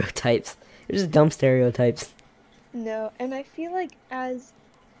just stereotypes. It was just dumb stereotypes. No, and I feel like as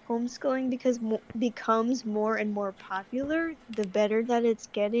homeschooling becomes more and more popular, the better that it's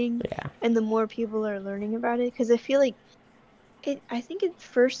getting, Yeah. and the more people are learning about it. Because I feel like I think it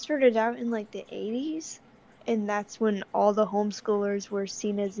first started out in like the 80s, and that's when all the homeschoolers were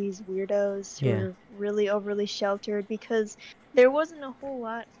seen as these weirdos who Yeah. were really overly sheltered because there wasn't a whole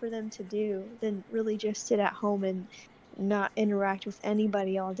lot for them to do than really just sit at home and not interact with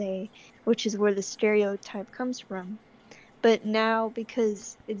anybody all day, which is where the stereotype comes from. But now,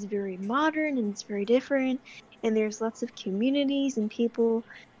 because it's very modern and it's very different, and there's lots of communities and people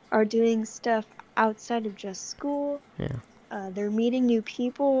are doing stuff outside of just school, Yeah. they're meeting new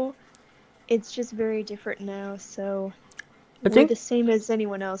people. It's just very different now. So I we're think- the same as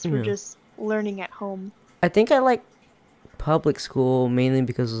anyone else. We're Yeah. just learning at home. I think I like public school mainly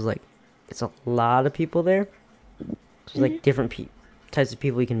because it's a lot of people there. There's like different types of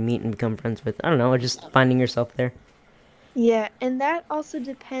people you can meet and become friends with. I don't know, just finding yourself there. Yeah, and that also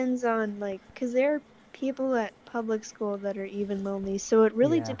depends on because there are people at public school that are even lonely. So it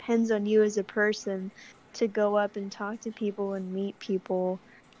really Yeah. depends on you as a person to go up and talk to people and meet people.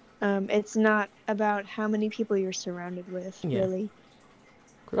 It's not about how many people you're surrounded with, Yeah. really.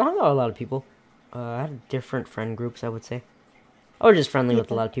 'Cause I hung out with a lot of people. I had different friend groups, I would say. I was just friendly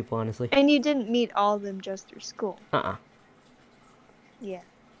with a Yeah. lot of people, honestly. And you didn't meet all of them just through school. Uh-uh. Yeah.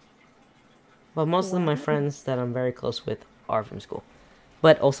 Well, most of my Wow. friends that I'm very close with are from school.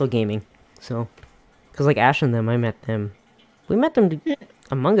 But also gaming. So, because like Ash and them, I met them. We met them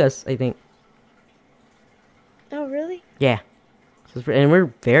Among Us, I think. Oh, really? Yeah. And we're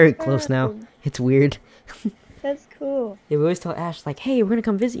very close now. Awesome. It's weird. That's cool. Yeah, we always tell Ash, like, hey, we're gonna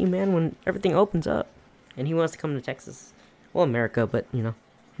come visit you, man, when everything opens up. And he wants to come to Texas. Well, America, but,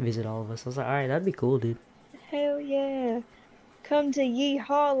 visit all of us. I was like, alright, that'd be cool, dude. Hell yeah. Come to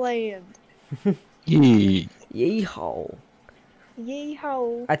Yeehaw Land. Yee. Yeehaw.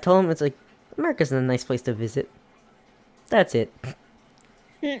 Yee-haw. I told him it's like America's a nice place to visit. That's it.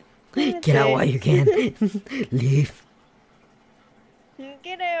 Get out while you can. Leave.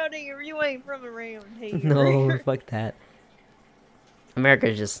 Get out of here. You ain't from around here. No, fuck that.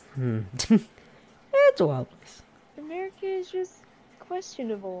 America's just it's a wild place. America is just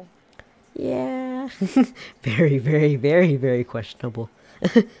questionable. Yeah. Very, very, very, very questionable.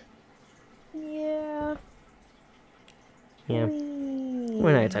 Yeah. Yeah. Whee.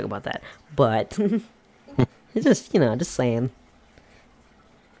 We're not gonna talk about that. But it's just, just saying.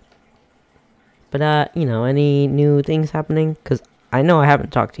 But any new things happening? Cause I know I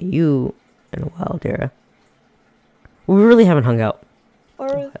haven't talked to you in a while, Dara. We really haven't hung out.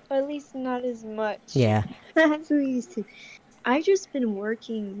 Or at least not as much. Yeah. As we used to. I've just been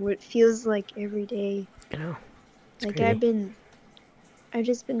working what feels like every day. I know. It's Like crazy. I've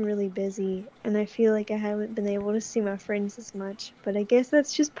just been really busy, and I feel like I haven't been able to see my friends as much. But I guess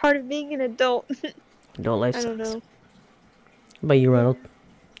that's just part of being an adult. Adult life I sucks. don't know. What about you, Ronald?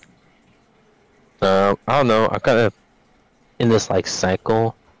 I don't know. I'm kind of in this like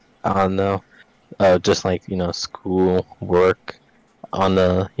cycle. I don't know. Just like school, work, on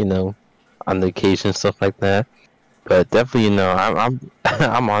the on the occasion, stuff like that. But definitely, I'm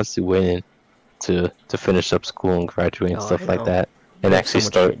I'm honestly waiting to finish up school and graduate and Oh, stuff I like know. that, We and have actually so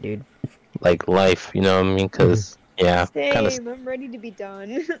much start shit, dude. like life. You know what I mean? Because yeah, kind of Same. I'm ready to be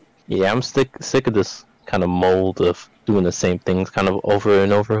done. yeah, I'm sick of this kind of mold of doing the same things kind of over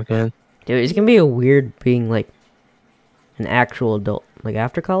and over again. Dude, it's gonna be a weird being like an actual adult. Like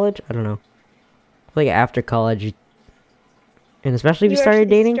after college? I don't know. Like after college, and especially if you started actually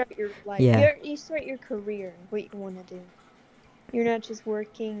dating. Start your life. Yeah. You start your career, what you want to do. You're not just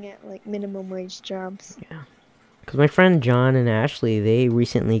working at like minimum wage jobs. Because my friend John and Ashley, they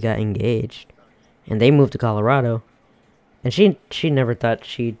recently got engaged, and they moved to Colorado, and she never thought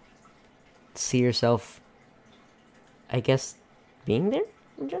she'd see herself, I guess, being there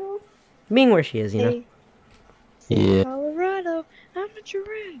in general, being where she is. Hey, Yeah. Colorado, I'm a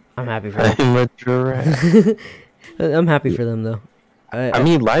giraffe. I'm happy for them. I'm a giraffe. I'm happy for them though. I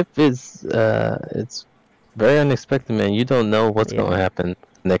mean, life is it's very unexpected, man. You don't know what's Yeah. going to happen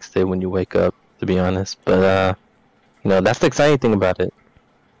next day when you wake up, to be honest. But that's the exciting thing about it.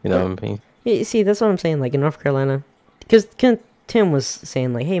 You know what I mean? Yeah, see, that's what I'm saying. Like in North Carolina, because Tim was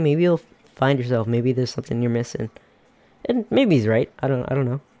saying like, hey, maybe you'll find yourself. Maybe there's something you're missing, and maybe he's right. I don't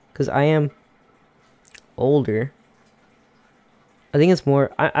know, because I am older. I think it's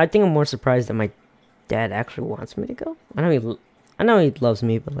more. I think I'm more surprised that my dad actually wants me to go. I know he loves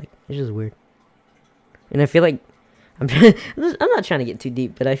me, but like it's just weird. And I feel like I'm not trying to get too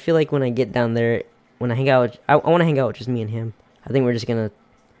deep, but I feel like when I get down there, when I hang out, I want to hang out with just me and him. I think we're just gonna,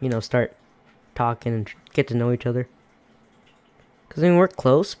 start talking and get to know each other. Cause I mean we're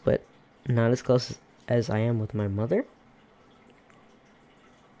close, but not as close as I am with my mother.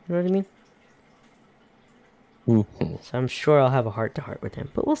 You know what I mean? Mhm. So I'm sure I'll have a heart-to-heart with him,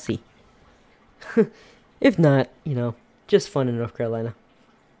 but we'll see. If not, just fun in North Carolina.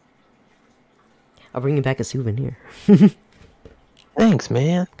 I'll bring you back a souvenir. Thanks,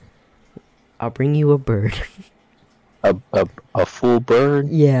 man. I'll bring you a bird. A full bird?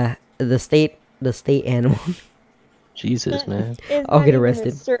 Yeah, the state animal. Jesus, man. It's I'll not get even arrested.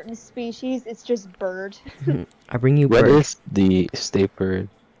 A certain species. It's just bird. I bring you What bird. is the state bird?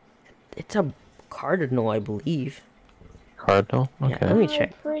 It's a cardinal, I believe. Cardinal? Yeah, Okay. let me Oh,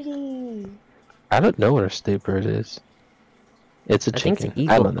 check. pretty. I don't know what a state bird is. It's a I think chicken.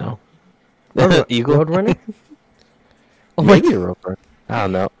 it's I eagle. don't know. Eagle? Roadrunner? Oh my Maybe a roadrunner. I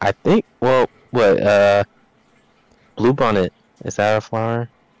don't know. I think. Well, what? Bluebonnet. Is that a flower?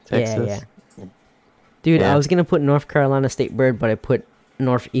 Texas. Yeah. Dude, Yeah. I was gonna put North Carolina state bird, but I put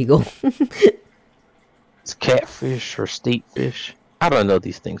North Eagle. It's catfish or state fish. I don't know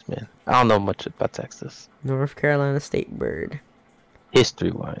these things, man. I don't know much about Texas, North Carolina state bird.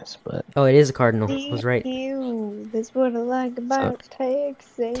 history-wise, but Oh, it is a cardinal. I was right. Ew, that's what I like about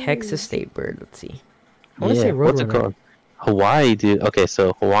Texas. Texas state bird. Let's see. I want to yeah. say What's it roadrunner. called? Hawaii, dude. Okay,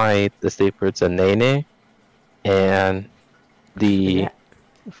 so Hawaii, the state bird's a nene, and the Yeah.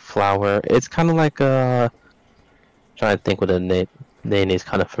 flower. It's kind of like trying to think what a nene is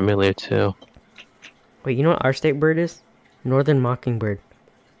kind of familiar to. Wait, you know what our state bird is? Northern mockingbird.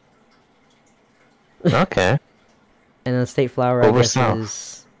 Okay. And the state flower, I Over guess, south.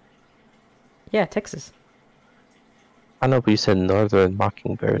 is... Yeah, Texas. I know, but you said northern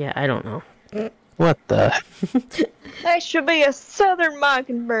mockingbird. Yeah, I don't know. What the? That should be a southern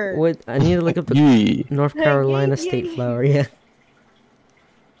mockingbird. What? I need to look up the Yee. North Yeah, Carolina yeah, state yeah. flower, yeah.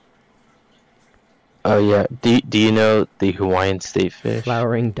 Oh yeah. Do you know the Hawaiian state fish?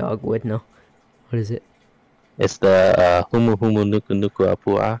 Flowering dogwood. No. What is it? It's the Humu Humu Nuku Nuku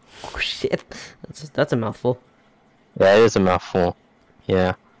Apua. Oh shit. That's a mouthful. Yeah, it is a mouthful.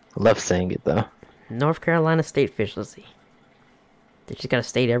 Yeah. I love saying it though. North Carolina state fish. Let's see. They just gotta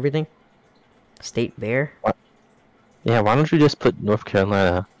state everything. State bear. Yeah, why don't you just put North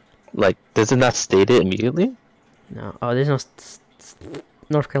Carolina? Like, does it not state it immediately? No. Oh, there's no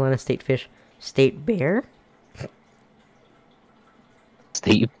North Carolina state fish. State bear.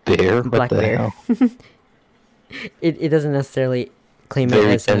 State bear? What Black the bear. hell? It doesn't necessarily claim it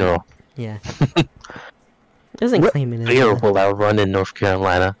Very as general. yeah. It doesn't What claim it as bear will outrun in North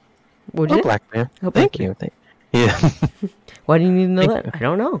Carolina? Would Oh, you? black bear. Oh, Thank black you. Yeah. Why do you need to know Thank that? I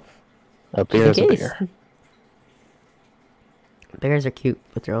don't know. A bear is a case. bear. Bears are cute,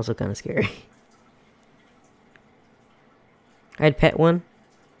 but they're also kind of scary. I'd pet one,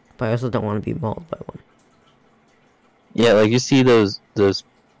 but I also don't want to be mauled by one. Yeah, like you see those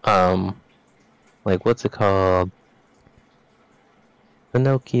like what's it called?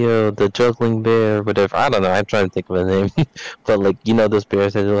 Pinocchio, the juggling bear, whatever. I don't know. I'm trying to think of a name, but like you know those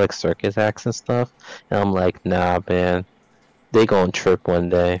bears that do like circus acts and stuff. And I'm like, nah, man, they gonna trip one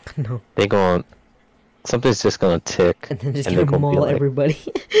day. No. They going something's just gonna tick, And then just and they're gonna gonna be maul like, everybody.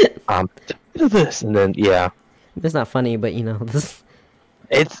 Look at this, and then yeah, It's not funny, but you know, this.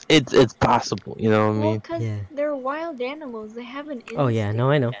 it's possible. You know what I Well, mean? because Yeah. they're wild animals. They have an Oh yeah,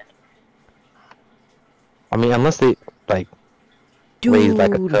 no, I know. I mean, unless they like raise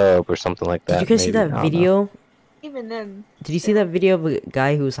like a Dude, cub or something like that. did you guys see maybe. that I don't know. video? Even then. Did you see that video of a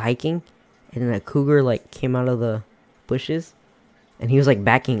guy who was hiking, and then a cougar like came out of the bushes, and he was like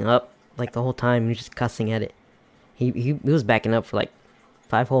backing up like the whole time. He was just cussing at it. He was backing up for like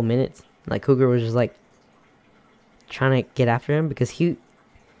 5 whole minutes. Like cougar was just like trying to get after him because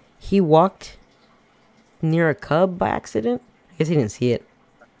he walked near a cub by accident. I guess he didn't see it,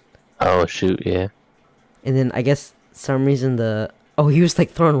 Oh shoot, yeah. and then I guess some reason he was like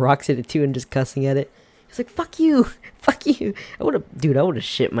throwing rocks at it too and just cussing at it. He's like, "Fuck you, fuck you." I would have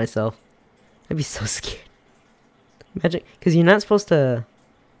shit myself. I'd be so scared. Imagine, because you're not supposed to.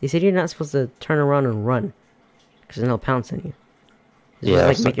 They said you're not supposed to turn around and run, because then they'll pounce on you. You're Yeah,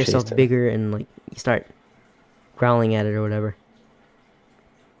 supposed to, so like make yourself chase it. bigger and like you start growling at it or whatever.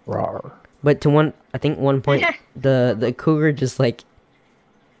 Rawr. But I think one point the cougar just like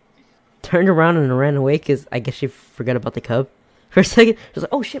turned around and ran away because I guess she forgot about the cub for a second. She was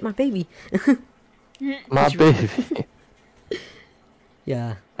like, "Oh shit, my baby." My baby.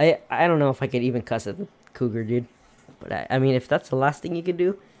 Yeah, I don't know if I could even cuss at the cougar, dude. But I mean, if that's the last thing you could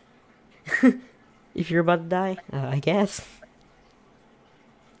do, if you're about to die, I guess.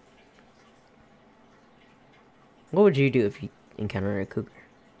 What would you do if you encountered a cougar?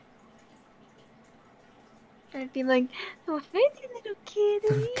 I'd be like, oh, thank you, little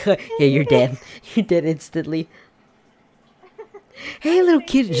kitty. Yeah, you're dead. You're dead instantly. Hey, little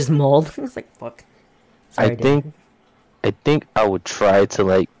kid, just mauled. It's like fuck. Sorry, Dad. I think I would try to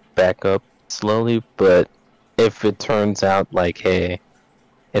like back up slowly, but if it turns out like, hey,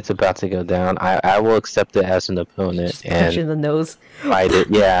 it's about to go down, I will accept it as an opponent Just punch in and the nose. fight it.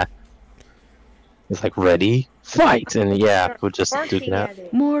 Yeah. It's like ready, fight, and yeah, we'll just do Barking that. at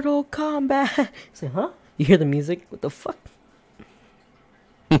it. Mortal Kombat. Say, huh? You hear the music? What the fuck?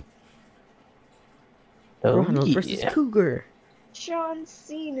 Oh, Ronald versus yeah. Cougar. John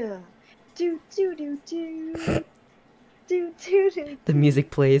Cena. Do do do do. Do do do. The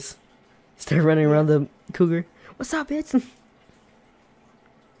music plays. Start running around the cougar. What's up, bitch?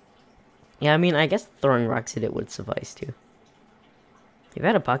 Yeah, I mean, I guess throwing rocks at it would suffice too. If I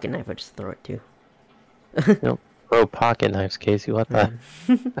had a pocket knife, I'd just throw it too. Bro, pocket knives, Casey. What the?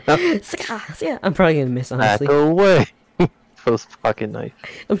 Yeah, I'm probably gonna miss, honestly. Back away. Those pocket knife.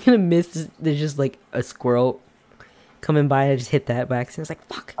 I'm gonna miss. There's just like a squirrel coming by, and I just hit that by accident. It's like,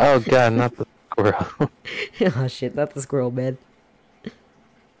 fuck. Oh god, not the squirrel. Oh shit, not the squirrel, man.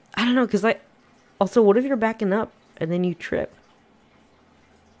 I don't know, cause like, also, what if you're backing up and then you trip?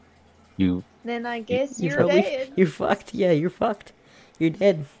 You Then I guess You're you're probably dead. you're fucked. Yeah, you're fucked. You're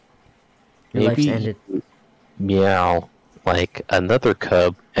dead. Your life's maybe ended. meow like another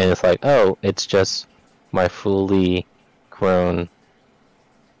cub, and it's like, oh, it's just my fully grown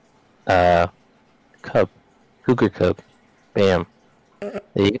cub, cougar cub. Bam.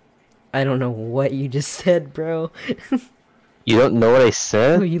 You I don't know what you just said, bro. you don't know what I Oh,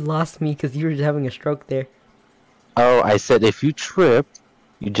 said? you lost me because you were having a stroke there. Oh, I said if you trip,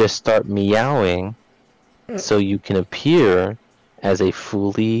 you just start meowing, so you can appear as a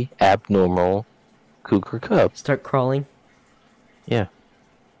fully abnormal cougar cub. Start crawling. Yeah.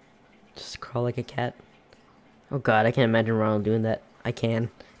 Just crawl like a cat. Oh god, I can't imagine Ronald doing that. I can.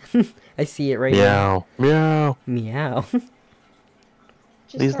 I see it right now. Meow. Meow. Meow.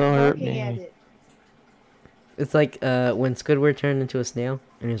 Just Please start don't hurt barking at me. it. It's like when Squidward turned into a snail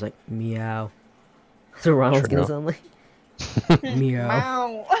and he was like, meow. That's what Ronald's gonna True. sound like.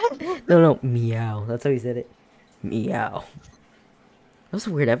 Meow. Meow. No, meow. That's how he said it. Meow. That was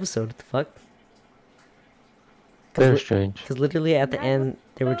a weird episode. What the fuck? Very strange. Because literally at the That end,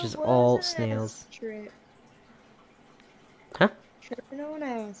 they were was just an all acid snails. Trip. Huh? Tripping on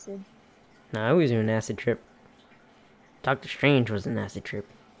acid. No, I was doing an acid trip. Doctor Strange was an acid trip.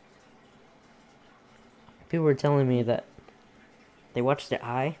 People were telling me that they watched The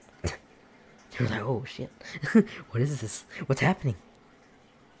Eye. They were like, oh shit. What is this? What's happening?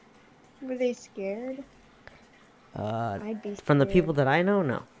 Were they scared? I'd be From the scared. people that I know,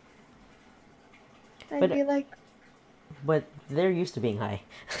 no. I'd but- be like, But they're used to being high.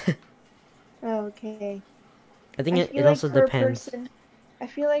 oh, okay. I think I it feel like also for a depends. I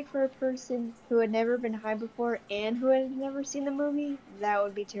feel like for a person who had never been high before and who had never seen the movie, that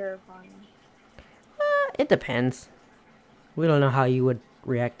would be terrifying. It depends. We don't know how you would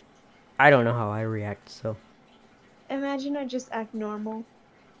react. I don't know how I react, so. Imagine I just act normal.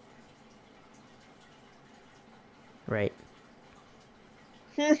 Right.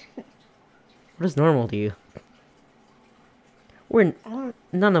 What is normal to you? I don't.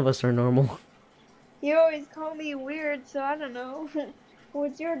 None of us are normal. You always call me weird, so I don't know.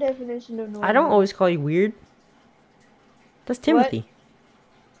 What's your definition of normal? I don't always call you weird. That's Timothy.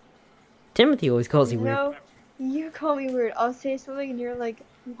 Timothy always calls you weird. No, you call me weird. I'll say something and you're like,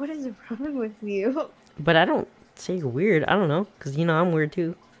 what is wrong with you? But I don't say you're weird. I don't know. Because, you know, I'm weird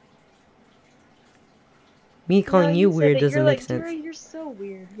too. Me calling No, you said weird it. doesn't You're make like, sense. "Yuri, you're so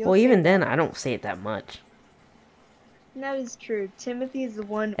weird." Well, even then, I don't say it that much. That is true. Timothy is the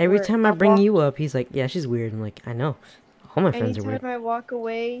one. Every where time I I'll bring walk- you up, he's like, yeah, she's weird. I'm like, I know. All my friends are Anytime weird. I walk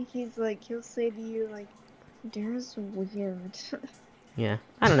away, he's like, he'll say to you like, "Dara's weird." Yeah.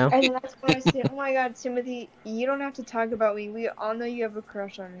 I don't know. And that's when I say, "Oh my God, Timothy, you don't have to talk about me. We all know you have a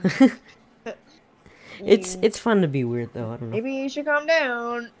crush on me." It's fun to be weird, though. I don't know. Maybe you should calm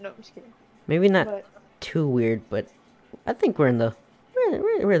down. No, I'm just kidding. Maybe not But too weird, but I think we're in the...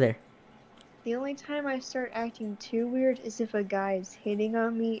 We're there. the only time I start acting too weird is if a guy is hitting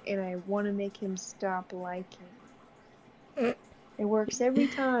on me and I want to make him stop liking. It works every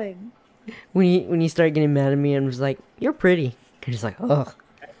time. When you start getting mad at me, I'm just like, you're pretty. You're just like, ugh.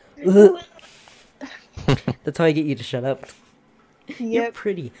 Ugh. That's how I get you to shut up. You're Yep,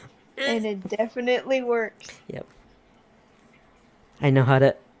 pretty. and it definitely works. Yep. I know how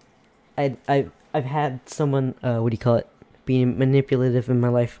to... I've had someone, what do you call it? Being manipulative in my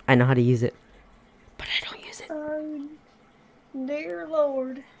life. I know how to use it. But I don't use it. Dear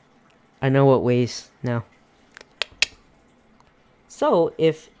Lord. I know what ways now. So,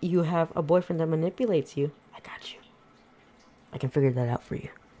 if you have a boyfriend that manipulates you, I got you. I can figure that out for you.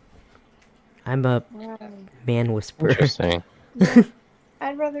 I'm a Wow. man whisperer. Interesting.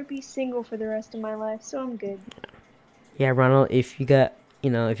 I'd rather be single for the rest of my life, so I'm good. Yeah, Ronald, if you got,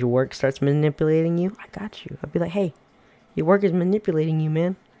 if your work starts manipulating you, I got you. I'd be like, hey, your work is manipulating you,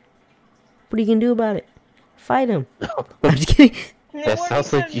 man. What are you gonna do about it? Fight him. I'm just kidding. And That what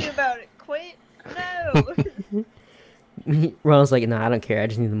sounds are you like gonna you- do about it? Quit? No. Ronald's like, nah, I don't care. I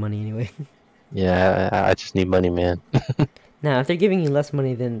just need the money anyway. Yeah, I just need money, man. Now, if they're giving you less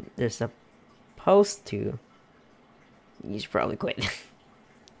money than they're supposed to, you should probably quit.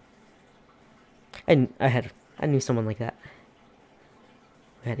 I knew someone like that.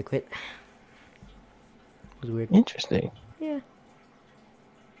 I had to quit. It was weird. Interesting. Yeah.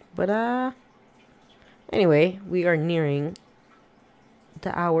 But, anyway, we are nearing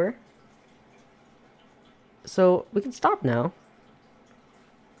the hour. So, we can stop now.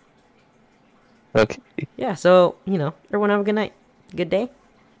 Okay. Yeah, so, everyone have a good night. Good day?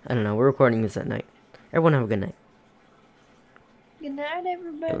 I don't know, we're recording this at night. Everyone have a good night. Good night,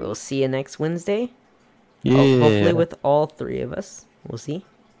 everybody. And we'll see you next Wednesday. Yeah. Hopefully with all three of us. We'll see.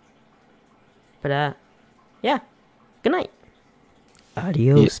 But, yeah. Good night.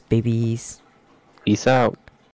 Adios, babies. Peace out.